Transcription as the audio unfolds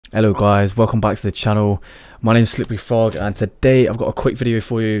Hello guys, welcome back to the channel. My name is Slippery Frog and today I've got a quick video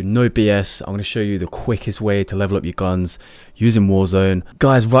for you, no BS. I'm going to show you the quickest way to level up your guns using Warzone.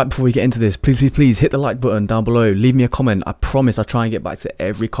 Guys, right before we get into this, please hit the like button down below, leave me a comment. I promise I'll try and get back to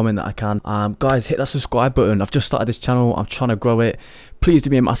every comment that I can. Guys, hit that subscribe button. I've just started this channel, I'm trying to grow it. Please do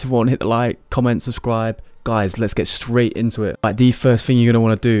me a massive one, hit the like, comment, subscribe. Guys, let's get straight into it. Like, the first thing you're going to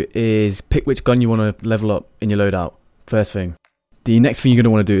want to do is pick which gun you want to level up in your loadout. First thing. The next thing you're going to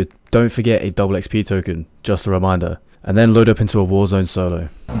want to do is don't forget a double XP token, just a reminder, and then load up into a Warzone solo.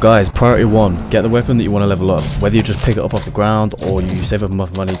 Guys, priority 1, get the weapon that you want to level up. Whether you just pick it up off the ground or you save up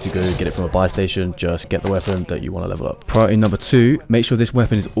enough money to go get it from a buy station, just get the weapon that you want to level up. Priority number 2, make sure this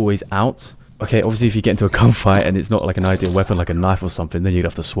weapon is always out. Okay, obviously if you get into a gunfight and it's not like an ideal weapon like a knife or something, then you'd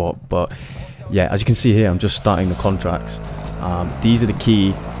have to swap. But yeah, as you can see here, I'm just starting the contracts. These are the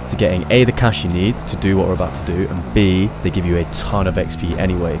key to getting A, the cash you need to do what we're about to do, and B, they give you a ton of XP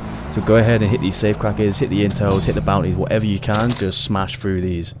anyway. So go ahead and hit these safe crackers, hit the intels, hit the bounties, whatever you can, just smash through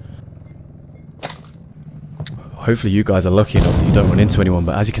these. Hopefully you guys are lucky enough that you don't run into anyone,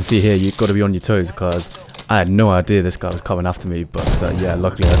 but as you can see here, you've got to be on your toes because I had no idea this guy was coming after me. But yeah,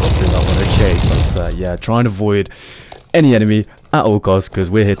 luckily I got through that one okay. But yeah, try and avoid any enemy at all costs because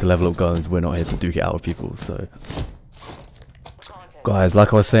we're here to level up guns, we're not here to duke it out with people. So guys,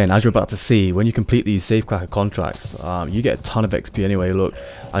 like I was saying, as you're about to see, when you complete these safecracker contracts, you get a ton of XP anyway. Look,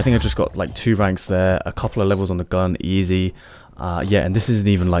 I think I just got like 2 ranks there, a couple of levels on the gun, easy. Yeah, and this isn't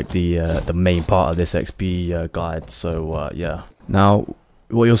even like the main part of this XP guide. So yeah. Now,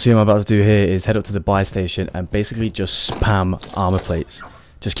 what you'll see I'm about to do here is head up to the buy station and basically just spam armor plates.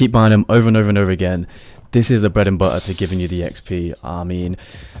 Just keep buying them over and over and over again. This is the bread and butter to giving you the XP. I mean,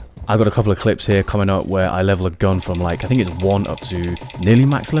 I've got a couple of clips here coming up where I level a gun from like, I think it's 1 up to nearly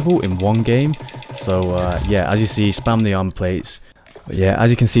max level in one game. So yeah, as you see, spam the armor plates. But yeah, as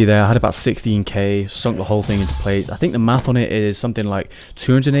you can see there, I had about 16k, sunk the whole thing into plates. I think the math on it is something like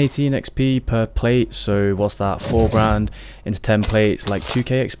 218 XP per plate. So what's that, 4 grand into 10 plates, like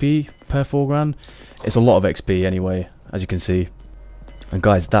 2k XP per 4 grand. It's a lot of XP anyway, as you can see. And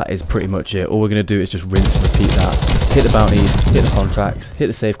guys, that is pretty much it. All we're going to do is just rinse and repeat that. Hit the bounties, hit the contracts, hit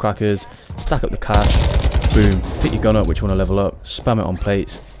the safe crackers, stack up the cash, boom, pick your gun up which you want to level up, spam it on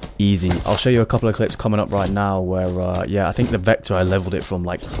plates, easy. I'll show you a couple of clips coming up right now where, yeah, I think the Vector I leveled it from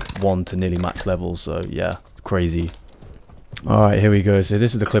like 1 to nearly max level, so yeah, crazy. Alright, here we go. So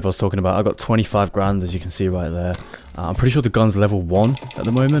this is the clip I was talking about. I got 25 grand as you can see right there. I'm pretty sure the gun's level 1 at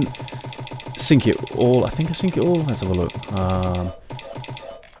the moment. Sink it all, I think I sink it all. Let's have a look.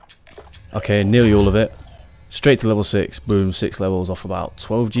 Okay, nearly all of it. Straight to level 6, boom, 6 levels off about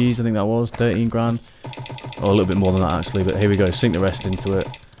 12 Gs, I think that was, 13 grand. Oh, a little bit more than that actually, but here we go, sink the rest into it.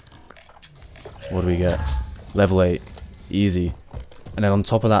 What do we get? Level 8, easy. And then on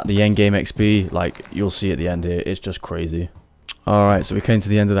top of that, the end game XP, like you'll see at the end here, it's just crazy. Alright, so we came to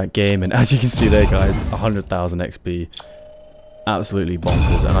the end of that game, and as you can see there guys, 100,000 XP. Absolutely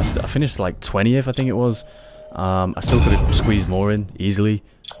bonkers, and I finished like 20th, I think it was. I still could have squeezed more in, easily.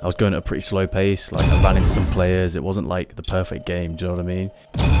 I was going at a pretty slow pace, like I ran into some players, it wasn't like the perfect game, do you know what I mean?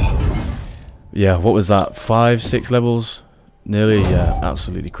 Yeah, what was that, 5, 6 levels? Nearly, yeah,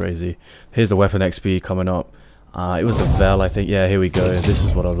 absolutely crazy. Here's the weapon XP coming up. It was the Vel, I think, yeah, here we go. This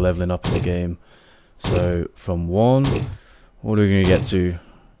is what I was leveling up in the game. So, from 1, what are we going to get to?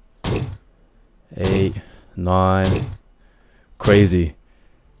 8, 9, crazy.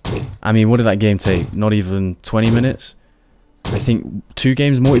 I mean, what did that game take? Not even 20 minutes? I think 2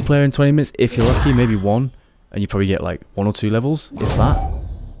 games multiplayer in 20 minutes, if you're lucky, maybe 1, and you probably get like 1 or 2 levels, if that.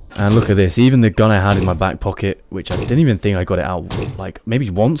 And look at this, even the gun I had in my back pocket, which I didn't even think I got it out like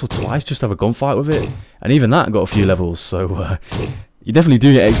maybe once or twice just to have a gunfight with it, and even that got a few levels. So you definitely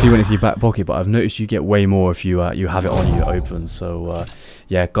do get XP when it's in your back pocket, but I've noticed you get way more if you you have it on you open. So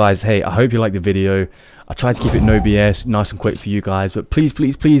yeah guys, hey, I hope you liked the video. I tried to keep it no BS, nice and quick for you guys, but please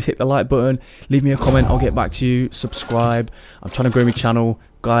hit the like button, leave me a comment, I'll get back to you, subscribe. I'm trying to grow my channel.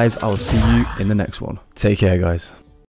 Guys, I will see you in the next one. Take care guys.